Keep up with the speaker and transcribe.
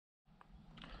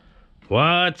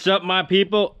What's up, my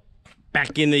people?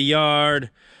 Back in the yard,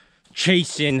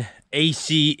 chasing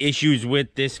AC issues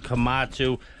with this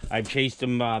Komatsu. I've chased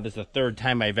them. This is the third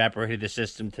time I evaporated the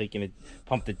system,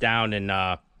 pumped it down, and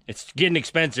it's getting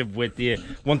expensive with the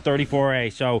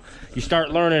 134A. So you start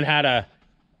learning how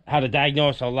to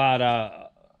diagnose a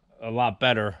lot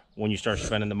better when you start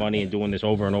spending the money and doing this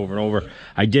over and over and over.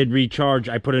 I did recharge.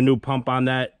 I put a new pump on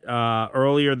that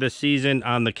earlier this season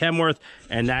on the KENWORTH,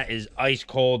 and that is ice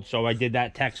cold. So I did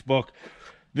that textbook.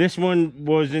 This one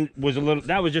was a little,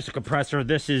 that was just a compressor.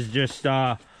 This is just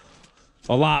a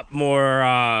lot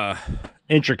more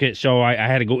intricate. So I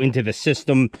had to go into the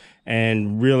system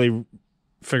and really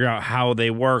figure out how they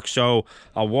work. So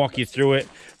I'll walk you through it.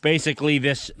 Basically,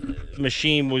 this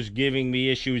machine was giving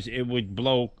me issues. It would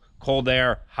blow cold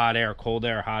air, hot air, cold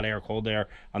air, hot air, cold air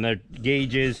on the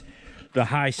gauges. The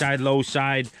high side, low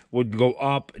side would go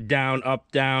up, down,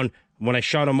 up, down. When I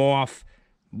shut them off,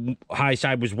 high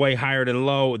side was way higher than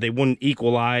low. They wouldn't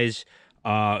equalize,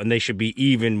 and they should be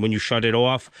even when you shut it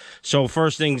off. So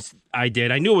first things I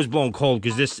did, I knew it was blowing cold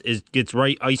because gets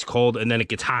right ice cold and then it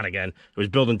gets hot again. It was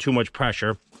building too much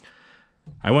pressure.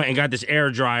 I went and got this air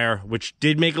dryer, which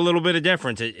did make a little bit of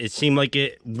difference. It seemed like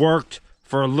it worked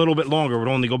for a little bit longer. It would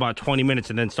only go about 20 minutes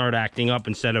and then start acting up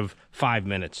instead of 5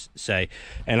 minutes, say.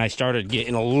 And I started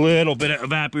getting a little bit of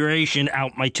evaporation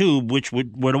out my tube,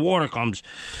 where the water comes.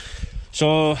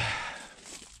 So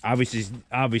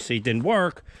obviously it didn't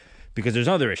work because there's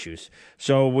other issues.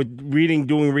 So with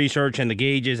doing research and the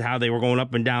gauges, how they were going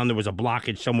up and down, there was a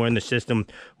blockage somewhere in the system,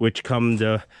 which come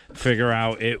to figure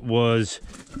out it was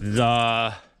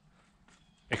the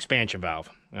expansion valve.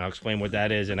 And I'll explain what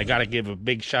that is. And I got to give a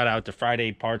big shout out to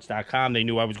FridayParts.com. They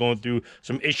knew I was going through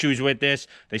some issues with this.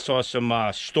 They saw some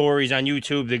stories on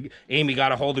YouTube. Amy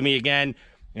got a hold of me again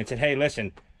and said, hey,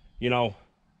 listen, you know,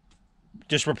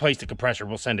 just replace the compressor.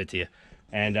 We'll send it to you.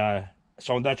 And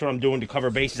so that's what I'm doing to cover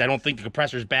bases. I don't think the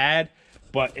compressor's bad,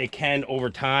 but it can over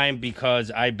time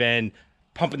because I've been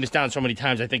pumping this down so many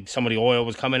times. I think some of the oil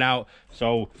was coming out.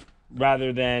 So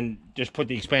rather than just put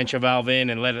the expansion valve in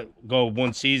and let it go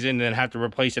one season and then have to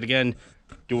replace it again,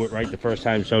 do it right the first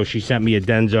time. So she sent me a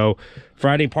Denso.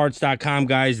 FridayParts.com,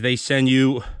 guys, they send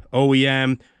you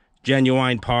OEM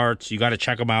genuine parts. You got to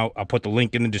check them out. I'll put the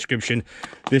link in the description.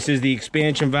 This is the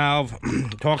expansion valve I'm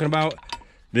talking about.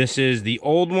 This is the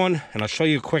old one, and I'll show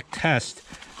you a quick test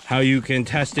how you can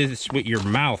test this with your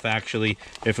mouth, actually,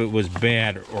 if it was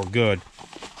bad or good.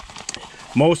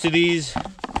 Most of these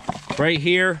right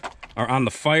here are on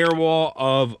the firewall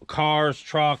of cars,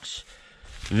 trucks.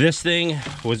 This thing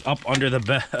was up under the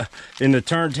bed in the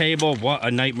turntable. What a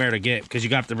nightmare to get, because you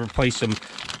got to replace some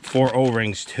 4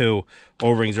 O-rings too.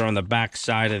 O-rings are on the back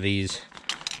side of these,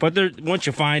 but once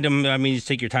you find them, I mean, just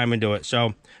take your time and do it.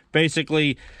 So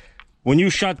basically, when you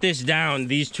shut this down,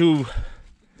 these 2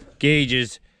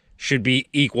 gauges should be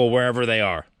equal wherever they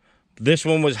are. This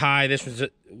one was high,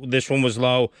 this one was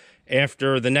low.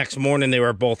 After the next morning, they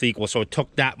were both equal, so it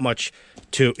took that much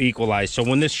to equalize. So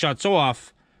when this shuts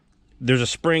off, there's a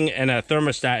spring and a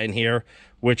thermostat in here,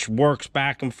 which works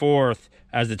back and forth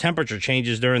as the temperature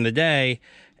changes during the day.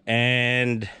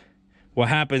 And what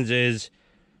happens is,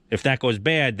 if that goes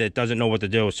bad, that doesn't know what to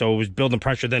do. So it was building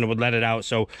pressure, then it would let it out.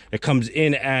 So it comes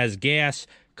in as gas,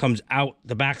 comes out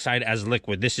the backside as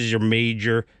liquid. This is your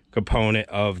major component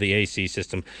of the AC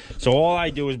system. So all I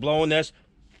do is blow in this.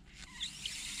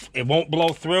 It won't blow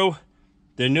through.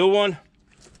 The new one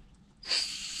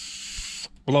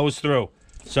blows through.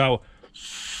 So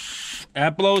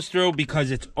that blows through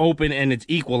because it's open and it's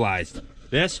equalized.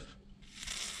 This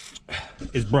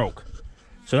is broke.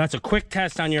 So that's a quick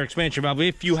test on your expansion valve.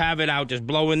 If you have it out, just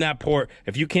blow in that port.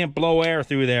 If you can't blow air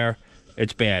through there,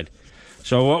 it's bad.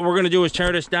 So what we're going to do is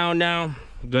tear this down now.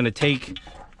 I'm going to take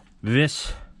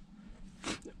this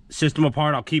system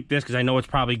apart. I'll keep this because I know it's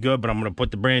probably good, but I'm going to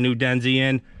put the brand new Denzi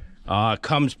in.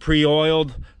 Comes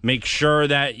pre-oiled. Make sure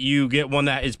that you get one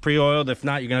that is pre-oiled. If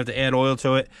not, you're going to have to add oil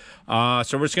to it.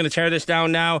 So we're just going to tear this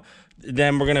down now.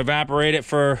 Then we're going to evaporate it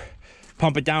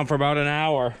pump it down for about an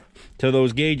hour till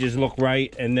those gauges look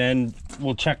right. And then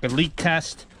we'll check the leak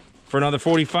test for another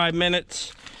 45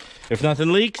 minutes. If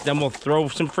nothing leaks, then we'll throw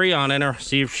some Freon in her.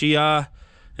 See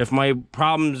if my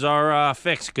problems are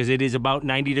fixed, because it is about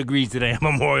 90 degrees today on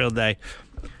Memorial Day.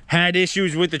 Had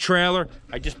issues with the trailer.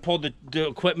 I just pulled the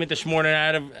equipment this morning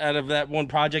out of that one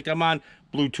project I'm on.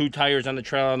 Blew 2 tires on the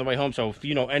trailer on the way home. So if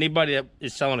you know anybody that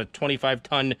is selling a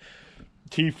 25-ton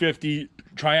T50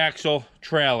 triaxle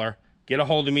trailer, get a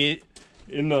hold of me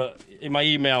in my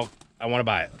email. I want to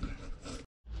buy it.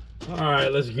 All right,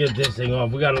 let's get this thing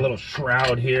off. We got a little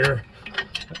shroud here.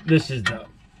 This is the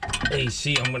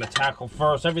AC I'm gonna tackle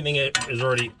first. Everything is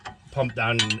already pumped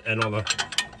down and all the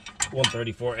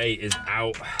 134A is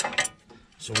out.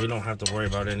 So we don't have to worry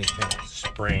about anything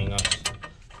spraying us.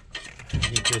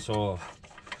 Get this all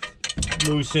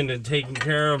loosened and taken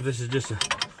care of. This is just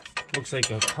looks like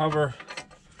a cover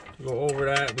to go over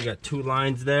that. We got 2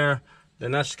 lines there.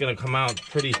 Then that's gonna come out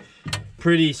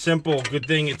pretty simple. Good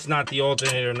thing it's not the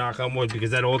alternator, knock on wood,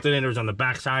 because that alternator is on the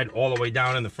back side all the way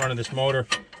down in the front of this motor.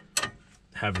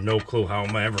 Have no clue how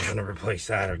I'm ever gonna replace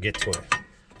that or get to it.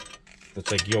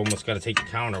 Looks like you almost gotta take the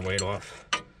counterweight off.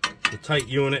 The tight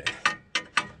unit.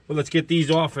 Well, let's get these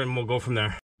off and we'll go from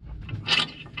there.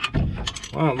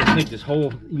 Well, it looks like this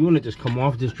whole unit just come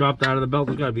off, just dropped out of the belt.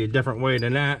 There's gotta be a different way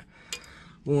than that.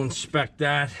 We'll inspect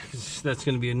that, because that's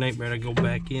gonna be a nightmare to go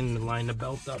back in and line the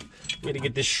belt up. We gotta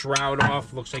get this shroud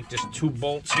off. Looks like there's 2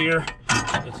 bolts here.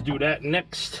 Let's do that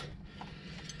next.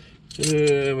 What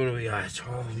do we got?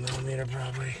 12mm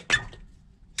probably.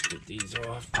 Let's get these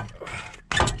off. Got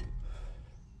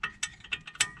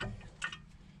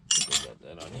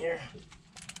that on here.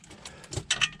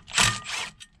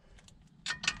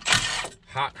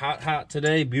 Hot, hot, hot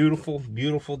today. Beautiful,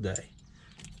 beautiful day.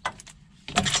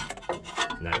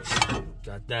 Nice.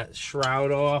 Got that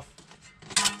shroud off.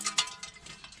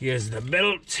 Here's the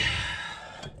belt.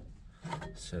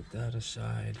 Set that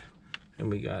aside. And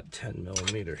we got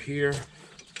 10mm here.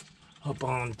 Up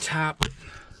on top.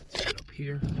 Up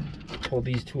here. Pull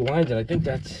these 2 lines, and I think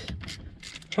that's,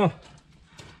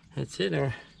 that's it.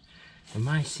 Or am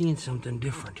I seeing something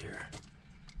different here?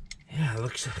 Yeah, it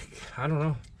looks like, I don't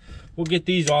know. We'll get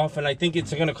these off, and I think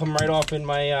it's gonna come right off in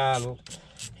my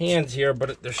hands here,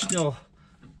 but there's still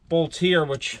bolts here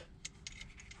which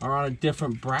are on a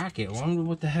different bracket. I wonder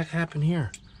what the heck happened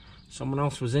here. Someone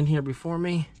else was in here before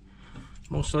me,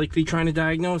 most likely trying to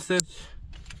diagnose this.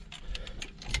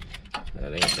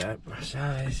 That ain't that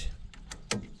size.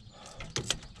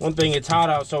 One thing, it's hot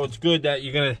out, so it's good that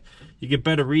you get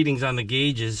better readings on the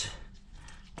gauges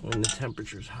when the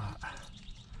temperature's hot.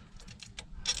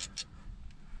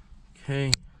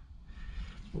 Okay,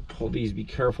 we'll pull these. Be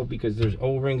careful because there's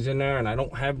O-rings in there and I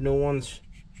don't have new ones.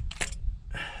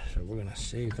 So we're gonna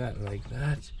save that like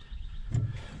that.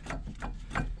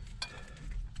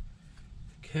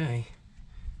 Okay,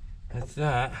 that's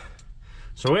that.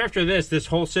 So after this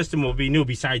whole system will be new,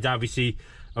 besides obviously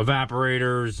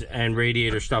evaporators and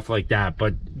radiator stuff like that.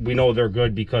 But we know they're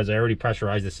good because I already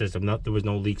pressurized the system. There was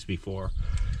no leaks before.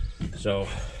 So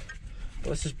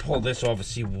let's just pull this off and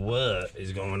see what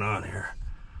is going on here.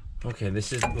 Okay,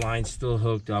 this is line still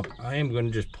hooked up. I am going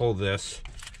to just pull this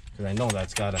because I know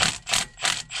that's got to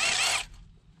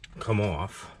come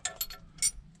off.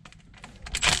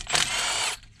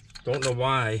 Don't know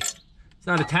why it's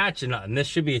not attached to nothing. This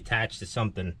should be attached to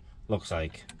something, looks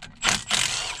like.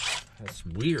 That's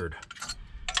weird.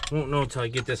 Won't know until I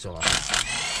get this off.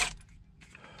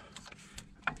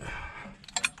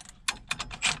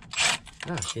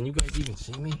 Ah, can you guys even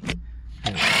see me?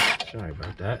 Sorry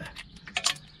about that.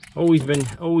 Always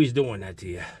doing that to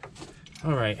you.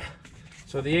 All right,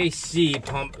 so the AC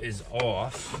pump is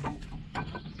off.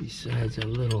 Besides a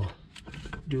little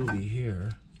doobie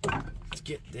here. Let's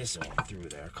get this on through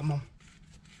there. Come on.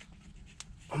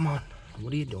 Come on.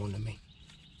 What are you doing to me?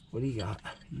 What do you got?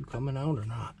 You coming out or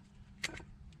not?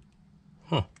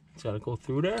 Huh. It's got to go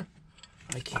through there?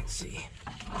 I can't see.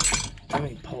 Let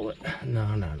me pull it. No.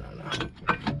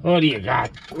 What do you got?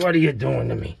 What are you doing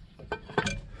to me?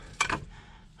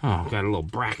 Oh, got a little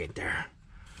bracket there.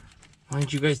 Why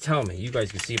didn't you guys tell me? You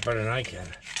guys can see it better than I can.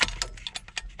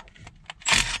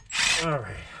 All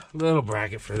right. Little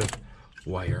bracket for the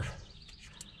wire.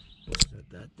 Let's set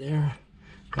that there.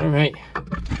 All right.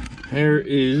 There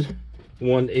is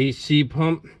one AC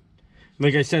pump.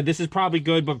 Like I said, this is probably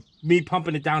good, but me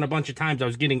pumping it down a bunch of times, I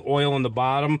was getting oil on the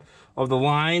bottom of the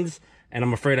lines, and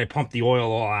I'm afraid I pumped the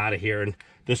oil all out of here, and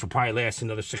this will probably last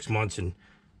another 6 months and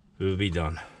it will be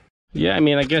done. Yeah, I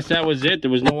mean, I guess that was it.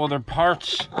 There was no other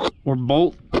parts or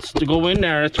bolts to go in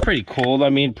there. That's pretty cool. I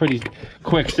mean, pretty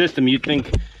quick system. You'd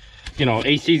think, you know,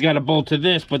 AC's got a bolt to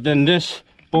this, but then this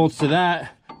bolts to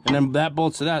that, and then that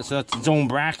bolts to that, so that's its own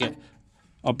bracket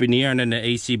up in the air, and then the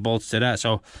AC bolts to that.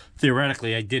 So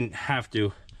theoretically I didn't have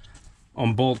to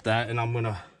unbolt that, and I'm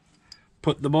gonna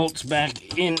put the bolts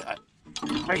back in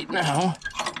right now.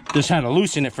 Just had to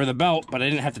loosen it for the belt, but I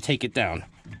didn't have to take it down.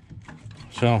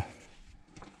 So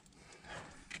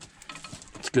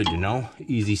it's good to know.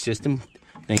 Easy system.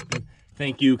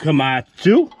 Thank you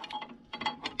Komatsu.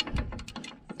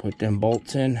 Put them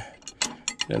bolts in.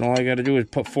 Then all I gotta do is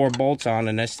put 4 bolts on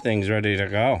and this thing's ready to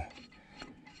go.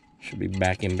 Should be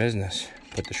back in business.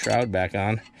 Put the shroud back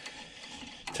on.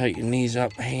 tighten these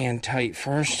up hand tight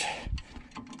first.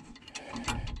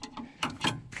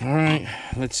 All right,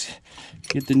 let's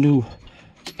get the new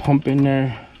pump in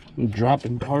there. I'm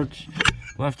dropping parts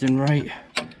left and right.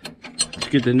 Let's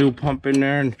get the new pump in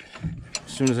there, and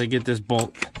as soon as I get this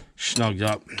bolt snugged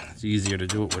up, it's easier to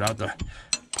do it without the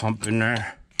pump in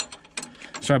there.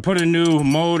 So I put a new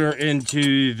motor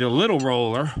into the little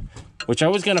roller, which I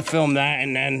was gonna film that,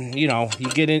 and then, you know, you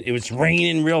get in, it was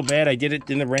raining real bad. I did it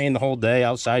in the rain the whole day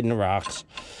outside in the rocks,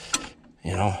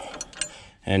 you know.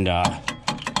 And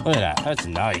look at that, that's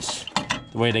nice,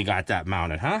 the way they got that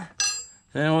mounted, huh?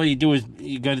 Then all you do is,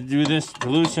 you gotta do this to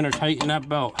loosen or tighten that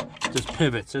belt. Just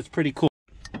pivots, that's pretty cool.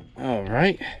 All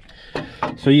right,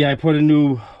 so yeah, I put a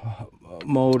new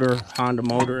motor, Honda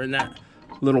motor in that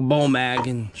little BOMAG,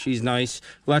 and she's nice.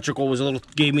 Electrical was a little,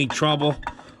 gave me trouble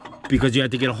because you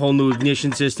had to get a whole new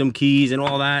ignition system, keys and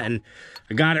all that, and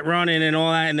I got it running and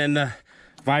all that, and then the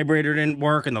vibrator didn't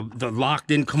work, and the lock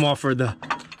didn't come off for the,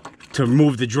 to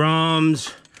remove the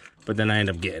drums, but then I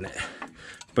ended up getting it.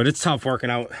 But it's tough working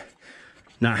out,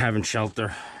 not having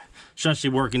shelter, especially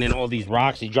working in all these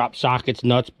rocks. You drop sockets,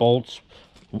 nuts, bolts,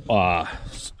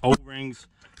 O-rings.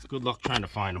 Good luck trying to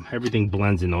find them. Everything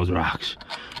blends in those rocks.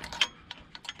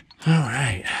 All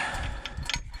right,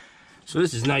 so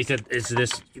this is nice that it's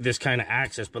this kind of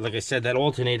access, but like I said, that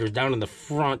alternator is down in the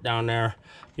front down there.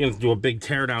 You have to do a big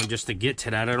tear down just to get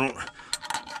to that.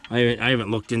 I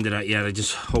haven't looked into that yet. I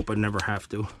just hope I never have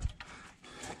to.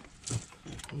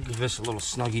 I'll give this a little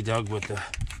snuggy dug with the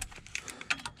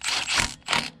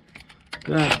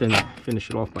that, then finish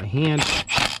it off by hand,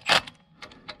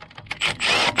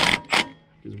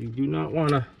 because we do not want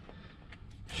to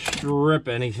strip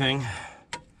anything.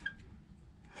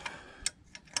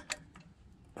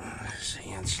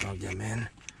 Snug them in,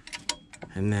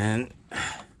 and then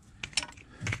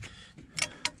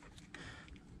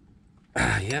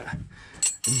yeah,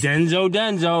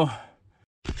 Denzo. All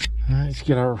right, let's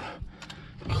get our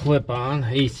clip on.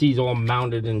 AC's all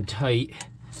mounted and tight.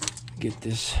 Get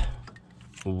this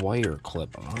wire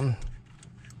clip on.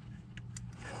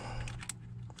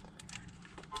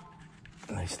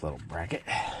 Nice little bracket.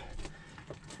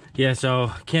 Yeah,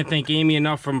 so can't thank Amy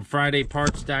enough from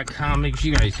FridayParts.com. Make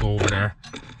sure you guys go over there.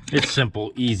 It's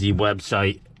simple, easy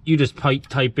website. You just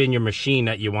type in your machine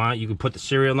that you want. You can put the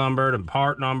serial number, the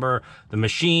part number, the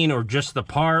machine, or just the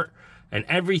part, and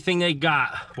everything they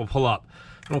got will pull up.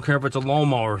 I don't care if it's a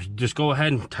lawnmower. Just go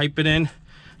ahead and type it in,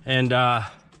 and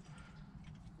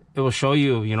it will show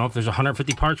you, you know, if there's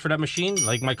 150 parts for that machine,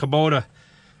 like my Kubota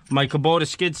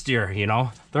skid steer, you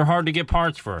know. They're hard to get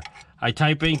parts for. I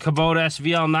type in Kubota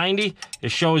SVL 90,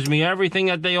 it shows me everything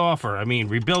that they offer. I mean,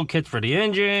 rebuild kits for the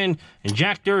engine,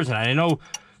 injectors, and I know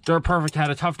Dirt Perfect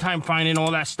had a tough time finding all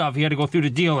that stuff. He had to go through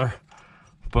the dealer.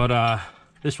 But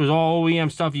this was all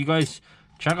OEM stuff. You guys,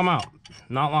 check them out.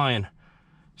 Not lying.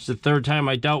 It's the third time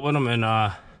I dealt with them, and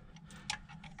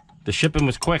the shipping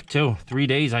was quick, too. 3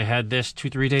 days I had this,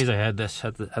 2-3 days I had this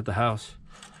at the house.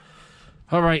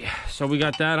 All right, so we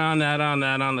got that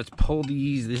on. Let's pull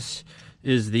these. This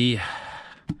is the,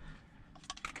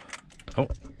 oh,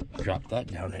 drop that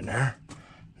down in there.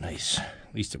 Nice.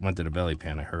 At least it went to the belly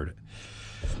pan. I heard it.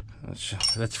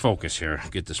 Let's focus here.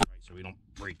 Get this right so we don't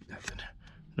break nothing.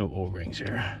 No O-rings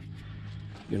here.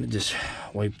 I'm gonna just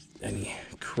wipe any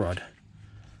crud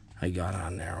I got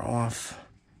on there off,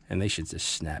 and they should just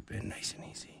snap in nice and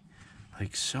easy,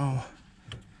 like so. All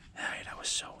right, that was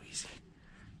so easy.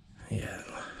 Yeah,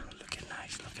 looking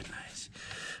nice, looking nice.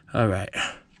 All right.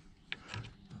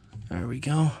 There we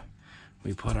go.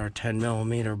 We put our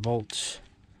 10mm bolts.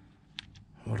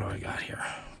 What do I got here?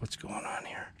 What's going on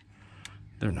here?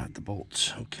 They're not the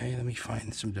bolts. Okay, let me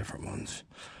find some different ones.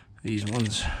 These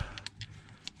ones.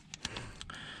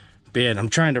 Bad. I'm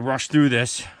trying to rush through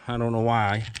this. I don't know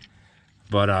why.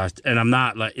 But, and I'm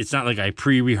not like, it's not like I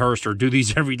pre-rehearsed or do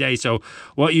these every day. So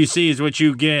what you see is what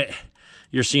you get.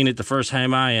 You're seeing it the first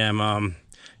time I am.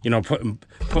 You know,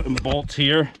 putting bolts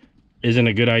here isn't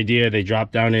a good idea. They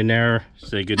drop down in there.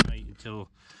 Say good night until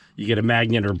you get a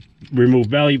magnet or remove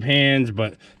belly pans.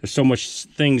 But there's so much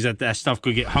things that stuff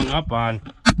could get hung up on.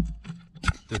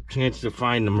 The chances to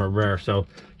find them are rare. So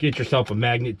get yourself a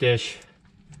magnet dish,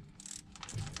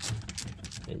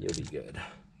 and you'll be good.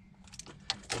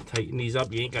 Tighten these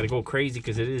up. You ain't got to go crazy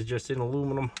because it is just in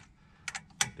aluminum.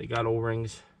 They got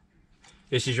O-rings.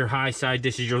 This is your high side.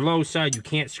 This is your low side. You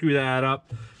can't screw that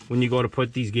up when you go to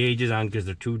put these gauges on because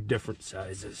they're two different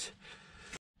sizes.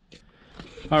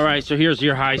 All right, so here's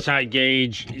your high side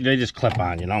gauge. They just clip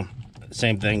on, you know.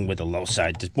 Same thing with the low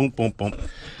side. Just boom, boom, boom.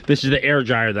 This is the air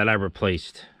dryer that I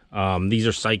replaced. These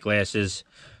are sight glasses.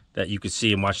 that you could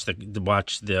see and watch the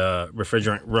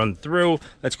refrigerant run through.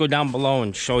 Let's go down below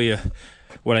and show you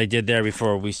what I did there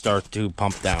before we start to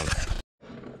pump down.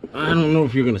 I don't know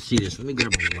if you're gonna see this. Let me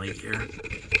grab a light here.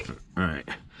 All right,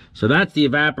 so that's the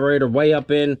evaporator way up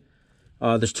in.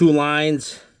 There's 2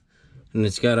 lines, and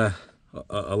it's got a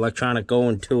electronic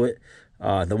going to it.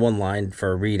 The 1 line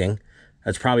for reading.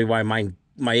 That's probably why my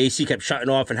AC kept shutting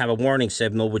off and have a warning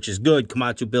signal, which is good.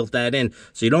 Komatsu built that in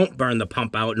so you don't burn the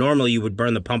pump out. Normally you would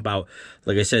burn the pump out.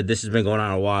 Like I said, this has been going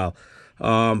on a while.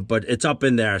 But it's up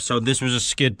in there. So this was a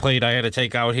skid plate I had to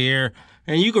take out here.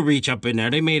 And you could reach up in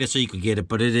there. They made it so you could get it,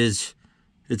 but it's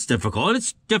difficult. And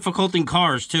it's difficult in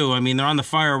cars too. I mean, they're on the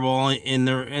firewall and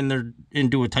they're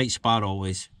into a tight spot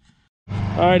always.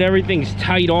 All right, everything's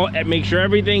tight. Make sure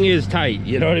everything is tight.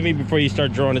 You know what I mean? Before you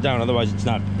start drawing it down. Otherwise,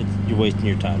 you're wasting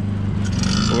your time.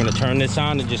 We're gonna turn this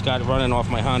on. I just got it running off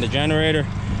my Honda generator.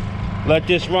 Let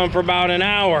this run for about an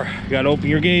hour. You gotta open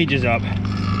your gauges up,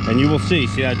 and you will see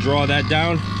that draw that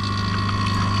down,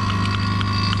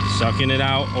 sucking it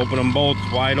out. Open them both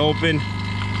wide open,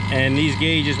 and these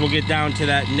gauges will get down to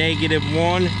that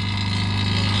 -1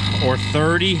 or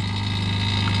 30,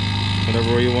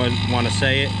 whatever you want to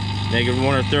say it,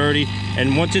 -1 or 30.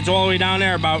 And once it's all the way down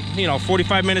there, about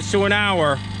 45 minutes to an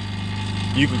hour,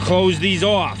 you can close these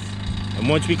off. And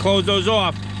once we close those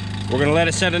off, we're gonna let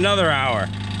it set another hour.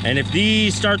 And if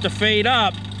these start to fade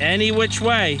up any which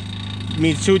way, it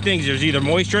means 2 things. There's either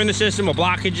moisture in the system, a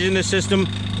blockage in the system,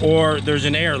 or there's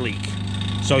an air leak.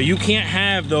 So you can't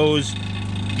have those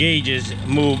gauges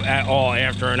move at all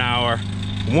after an hour.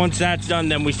 Once that's done,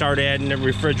 then we start adding the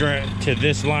refrigerant to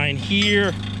this line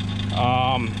here.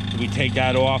 We take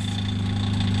that off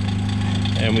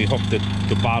and we hook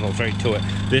the bottles right to it.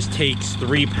 This takes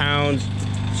 3 pounds.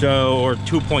 Or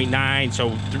 2.9,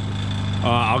 so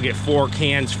I'll get 4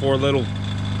 cans, 4 little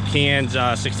cans,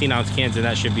 16-ounce cans, and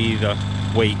that should be the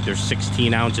weight. There's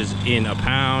 16 ounces in a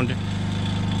pound,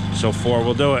 so 4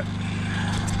 will do it.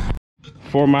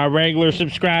 For my regular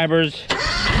subscribers,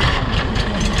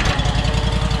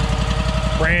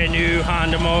 brand new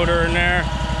Honda motor in there,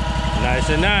 nice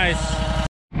and nice.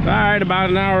 All right, about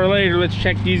an hour later, let's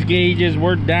check these gauges.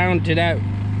 We're down to that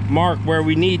mark where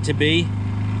we need to be.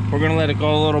 We're gonna let it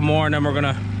go a little more, and then we're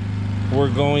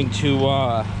going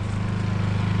to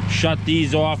shut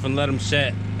these off and let them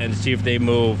set and see if they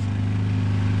move.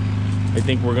 I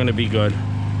think we're gonna be good.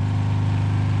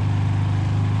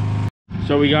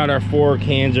 So we got our 4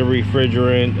 cans of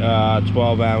refrigerant,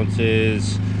 12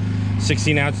 ounces,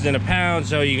 16 ounces in a pound.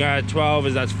 So you got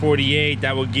 12, that's 48.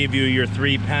 That will give you your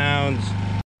 3 pounds.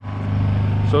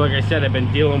 So like I said, I've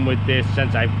been dealing with this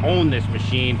since I've owned this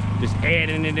machine, just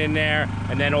adding it in there,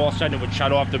 and then all of a sudden it would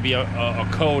shut off. There'd be a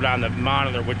code on the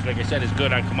monitor, which like I said is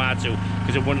good on Komatsu,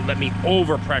 because it wouldn't let me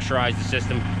over pressurize the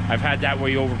system. I've had that where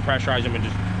you over pressurize them and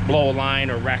just blow a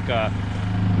line or wreck the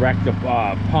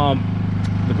pump,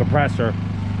 the compressor.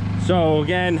 So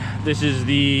again, this is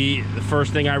the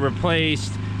first thing I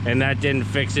replaced, and that didn't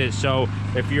fix it. So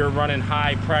if you're running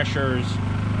high pressures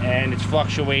and it's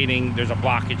fluctuating, there's a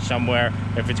blockage somewhere.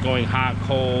 If it's going hot,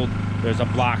 cold, there's a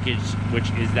blockage, which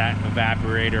is that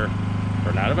evaporator,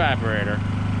 or not evaporator.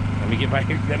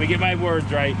 Let me get my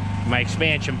words right. My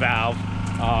expansion valve.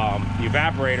 The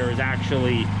evaporator is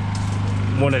actually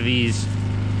one of these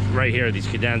right here, these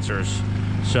condensers.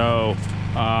 So,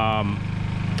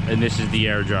 and this is the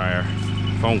air dryer.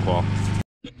 Phone call.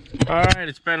 All right,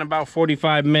 it's been about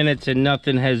 45 minutes and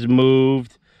nothing has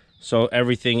moved. So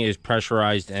everything is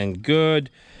pressurized and good.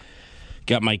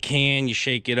 Got my can, you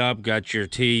shake it up, got your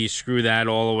tea, you screw that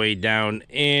all the way down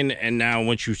in, and now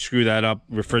once you screw that up,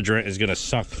 refrigerant is gonna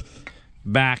suck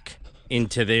back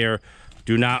into there.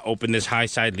 Do not open this high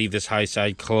side, leave this high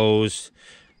side closed.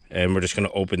 And we're just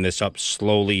gonna open this up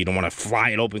slowly. You don't wanna fly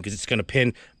it open because it's gonna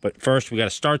pin. But first we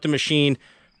gotta start the machine,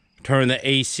 turn the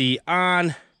AC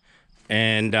on,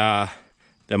 and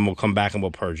then we'll come back and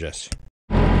we'll purge this.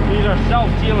 These are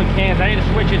self-sealing cans. I had to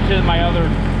switch it to my other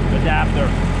adapter.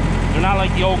 They're not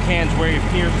like the old cans where you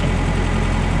pierce them.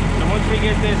 So once we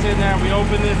get this in there, we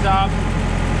open this up.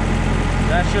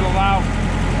 That should allow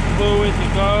fluid to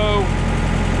go,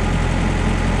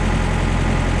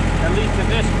 at least at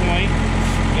this point.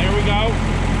 There we go.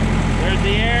 There's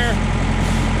the air.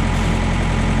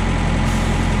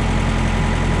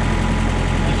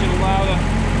 That should allow the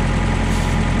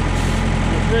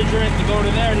refrigerant to go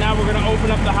to there. Now we're going to open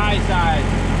up the high side.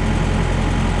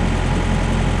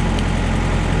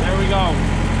 There we go.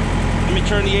 Let me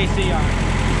turn the AC on.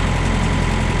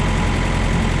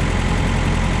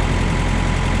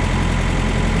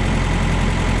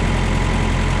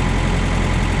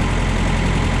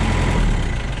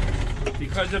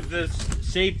 Because of this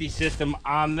safety system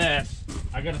on this.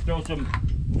 I gotta throw some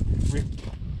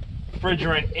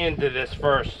refrigerant into this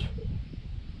first.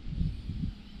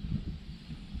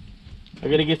 I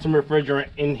gotta get some refrigerant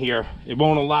in here. It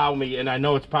won't allow me, and I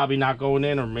know it's probably not going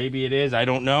in, or maybe it is, I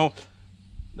don't know.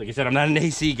 Like I said, I'm not an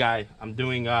AC guy. I'm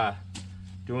doing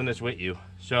this with you.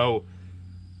 So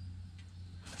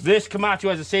this Komatsu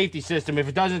has a safety system. If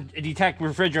it doesn't detect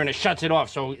refrigerant, it shuts it off.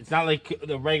 So it's not like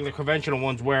the regular conventional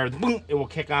ones where boom, it will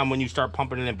kick on when you start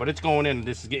pumping it in. But it's going in, and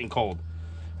this is getting cold.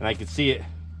 And I can see it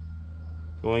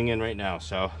going in right now.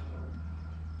 So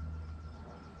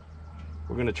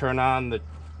we're gonna turn on the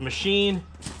machine.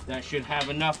 That should have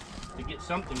enough to get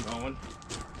something going.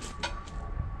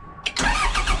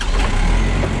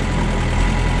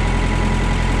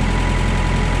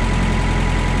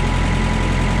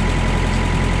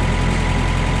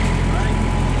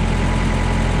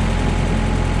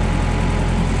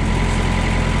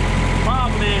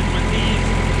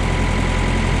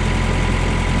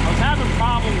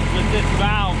 This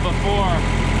valve before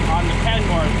on the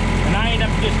Kenworth, and I ended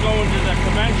up just going to the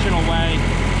conventional way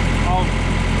of,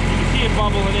 you can see it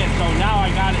bubbling in, so now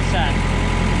I got it set.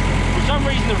 For some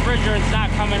reason the refrigerant's not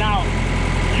coming out.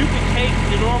 You can take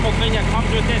the normal thing that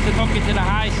comes with this and hook it to the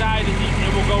high side and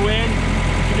it will go in.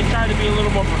 You can try to be a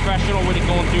little more professional with it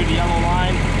going through the yellow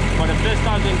line, but if this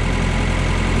doesn't,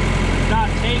 not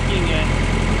taking it,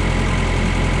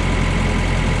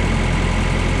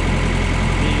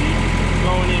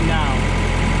 going in now.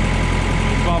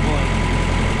 It's bubbling.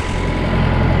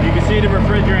 You can see the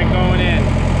refrigerant going in,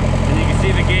 and you can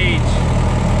see the gauge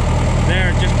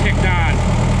there, it just kicked on.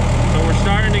 So we're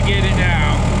starting to get it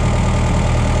now.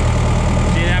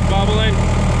 See that bubbling?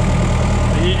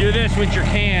 And you do this with your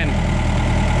can,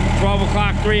 12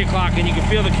 o'clock, 3 o'clock, and you can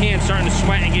feel the can starting to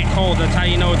sweat and get cold. That's how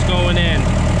you know it's going in.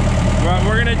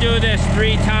 We're gonna do this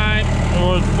 3 times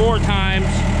or 4 times.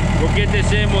 We'll get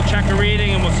this in, we'll check a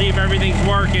reading, and we'll see if everything's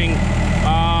working.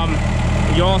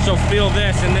 You also feel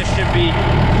this, and this should be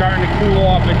starting to cool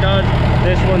off. It does.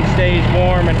 This one stays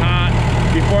warm and hot.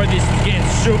 Before this was getting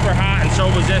super hot, and so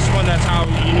was this one. That's how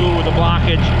you knew with the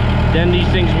blockage. Then these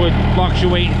things would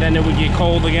fluctuate, and then it would get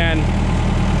cold again.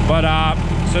 But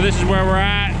so this is where we're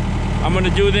at. I'm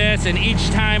gonna do this, and each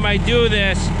time I do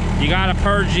this, you gotta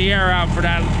purge the air out for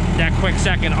that quick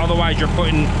second. Otherwise, you're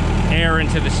putting air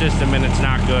into the system, and it's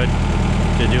not good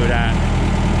to do that.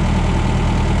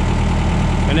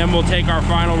 And then we'll take our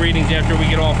final readings after we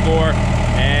get all 4,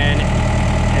 and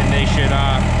they should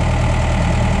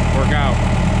work out.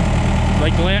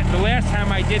 Like the last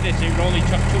time I did this, it only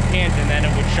took 2 cans, and then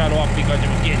it would shut off because it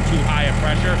was getting too high a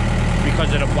pressure because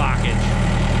of the blockage.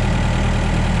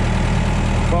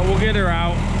 But we'll get her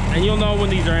out, and you'll know when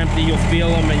these are empty. You'll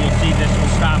feel them, and you'll see this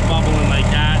will stop bubbling like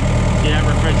that. See that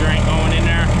refrigerant going in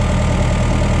there?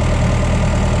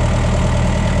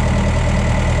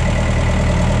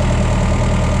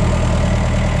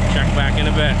 Back in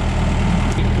a bit.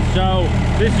 So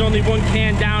this is only 1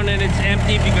 can down, and it's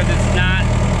empty because it's not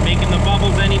making the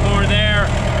bubbles anymore there.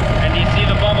 And you see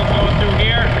the bubbles going through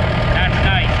here? That's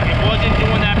nice. It wasn't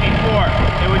doing that before.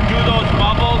 It would do those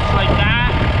bubbles like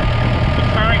that, the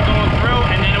current going through,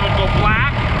 and then it would go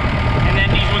black, and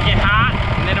then these would get hot,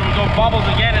 and then it would go bubbles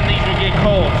again, and these would get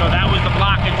cold. So that was the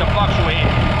blockage to fluctuate.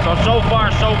 So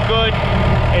far so good.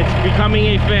 It's becoming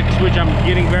a fix, which I'm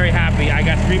getting very happy. I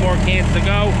got 3 more cans to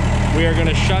go. We are going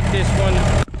to shut this one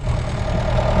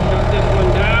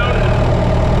down.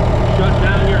 Shut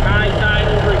down your high side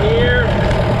over here.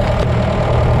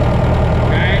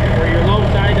 Okay, or your low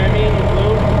side, I mean,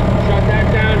 low. Shut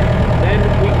that down. Then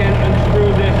we can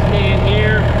unscrew this can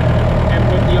here and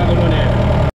put the other one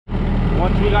in.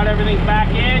 Once we got everything back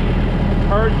in,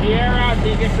 purge the air out so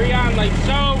you get Freon like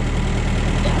so.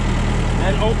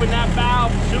 Then open that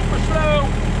valve super slow.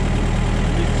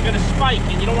 It's going to spike,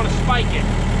 and you don't want to spike it.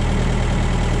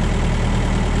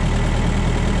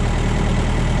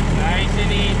 Nice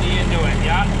and easy into it,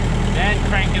 yeah. Then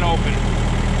crank it open.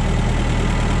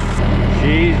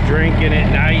 She's drinking it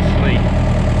nicely.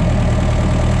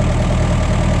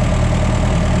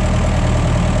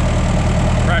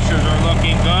 Pressures are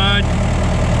looking good.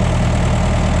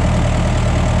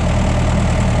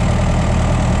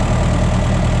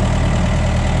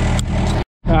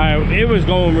 It was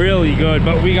going really good,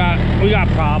 but we got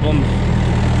problems.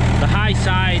 The high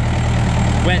side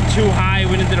went too high,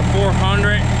 went into the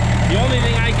 400. The only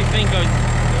thing I can think of,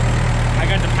 I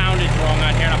got the poundage wrong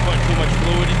on here, and I'm putting too much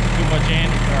fluid, too much in,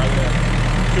 or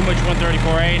too much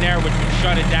 134A in there, which would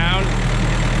shut it down.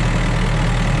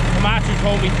 Komatsu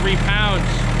told me 3 pounds,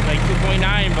 like 2.9,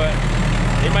 but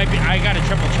they might be, I gotta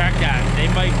triple check that.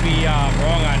 They might be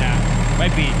wrong on that.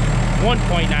 Might be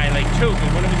 1.9, like 2,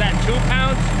 because when it was at 2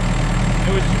 pounds,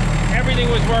 it was, everything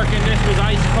was working. This was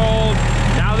ice cold.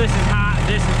 Now this is hot,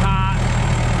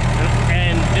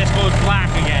 and this goes black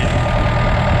again.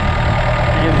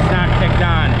 Because it's not kicked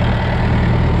on.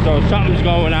 So something's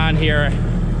going on here.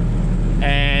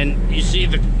 And you see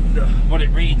what it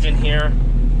reads in here.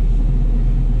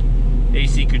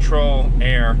 AC control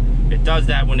air. It does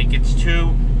that when it gets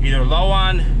too either low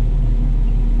on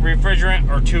refrigerant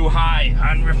or too high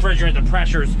on refrigerant, the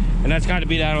pressures, and that's got to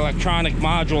be that electronic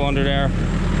module under there.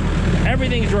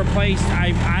 Everything's replaced.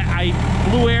 I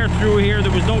blew air through here.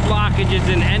 There was no blockages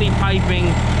in any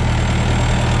piping.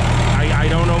 I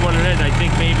don't know what it is. I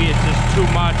think maybe it's just too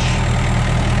much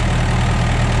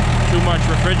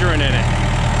refrigerant in it.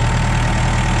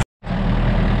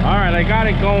 All right, I got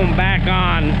it going back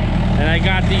on, and I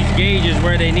got these gauges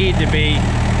where they need to be.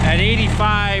 At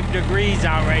 85 degrees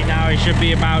out right now, it should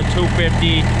be about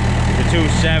 250 to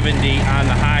 270 on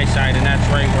the high side, and that's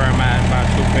right where I'm at, about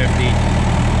 250.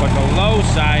 But the low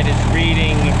side is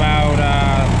reading about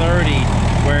 30,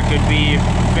 where it could be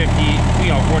 50,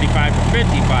 45 to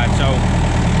 55. So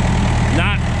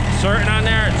not certain on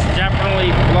there. It's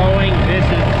definitely flowing. This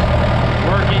is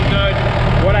working good.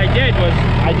 What I did was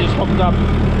I just hooked up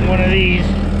one of these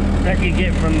that you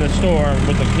get from the store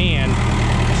with the can,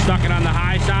 stuck it on the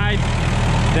high side,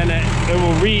 then it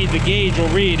will read, the gauge will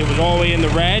read. It was all the way in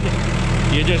the red.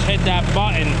 You just hit that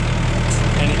button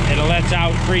and it lets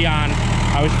out Freon.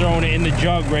 I was throwing it in the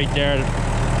jug right there.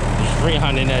 There's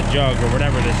Freon in that jug or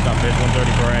whatever this stuff is,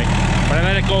 134A. But I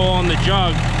let it go on the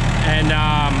jug, and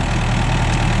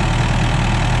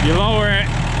you lower it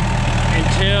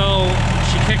until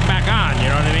she kicks back on, you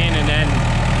know what I mean? And then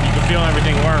you can feel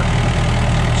everything work.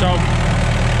 So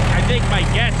I think my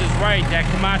guess is right that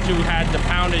Komatsu had the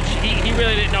poundage. He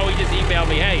really didn't know. He just emailed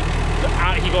me, hey,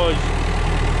 he goes,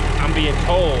 I'm being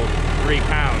told 3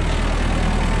 pounds.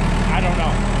 I don't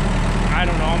know.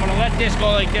 I'm gonna let this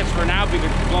go like this for now because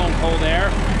it's blowing cold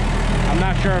air. I'm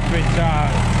not sure if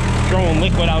it's throwing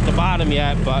liquid out the bottom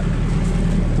yet, but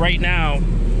right now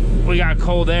we got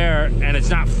cold air and it's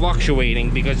not fluctuating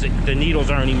because the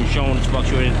needles aren't even showing it's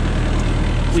fluctuating.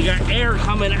 We got air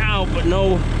coming out, but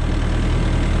no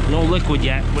liquid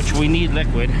yet, which we need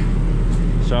liquid.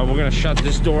 So we're gonna shut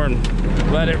this door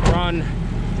and let it run,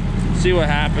 see what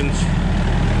happens.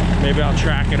 Maybe I'll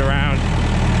track it around.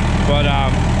 But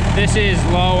this is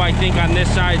low, I think, on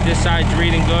this side. This side's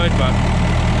reading good, but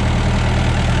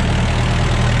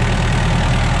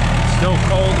it's still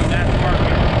cold in that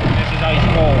market. This is ice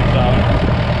cold, so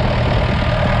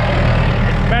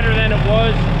it's better than it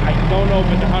was. I don't know if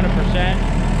it's 100%.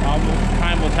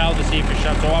 Time will tell to see if it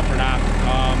shuts off or not.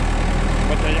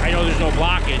 But I know there's no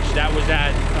blockage. That was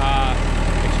that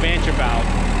expansion valve.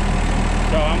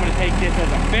 So I'm going to take this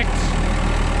as a fix.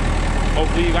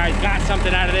 Hopefully you guys got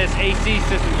something out of this. AC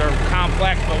systems are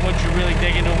complex, but once you really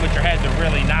dig into them with your head, they're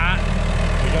really not.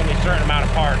 There's only a certain amount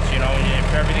of parts, you know, and if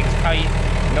everything's tight,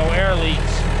 no air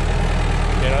leaks,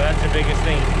 you know, that's the biggest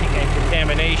thing, and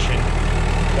contamination.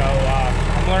 So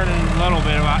I'm learning a little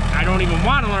bit about, I don't even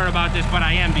want to learn about this, but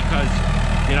I am because,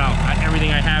 you know,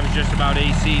 everything I have is just about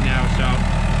AC now, so.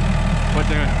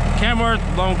 But the Kenworth,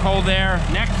 blowing cold air.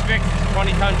 Next fix,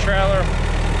 20-ton trailer.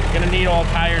 Gonna need all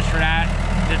tires for that.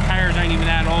 The tires aren't even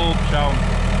that old, so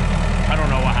I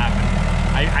don't know what happened.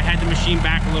 I had the machine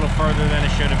back a little further than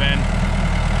it should have been,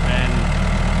 and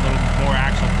a little more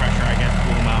axle pressure, I guess,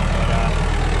 blew them out. But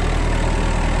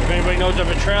if anybody knows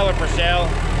of a trailer for sale,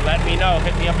 let me know.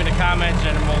 Hit me up in the comments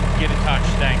and we'll get in touch.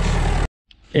 Thanks.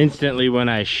 Instantly when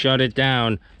I shut it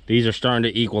down, these are starting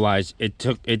to equalize. It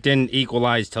didn't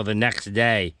equalize till the next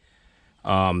day.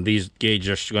 These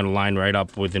gauges are going to line right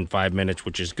up within 5 minutes,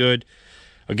 which is good.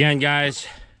 Again, guys,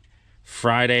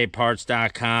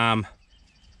 FridayParts.com.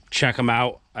 Check them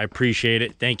out. I appreciate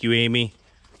it. Thank you, Amy.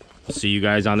 See you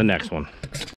guys on the next one.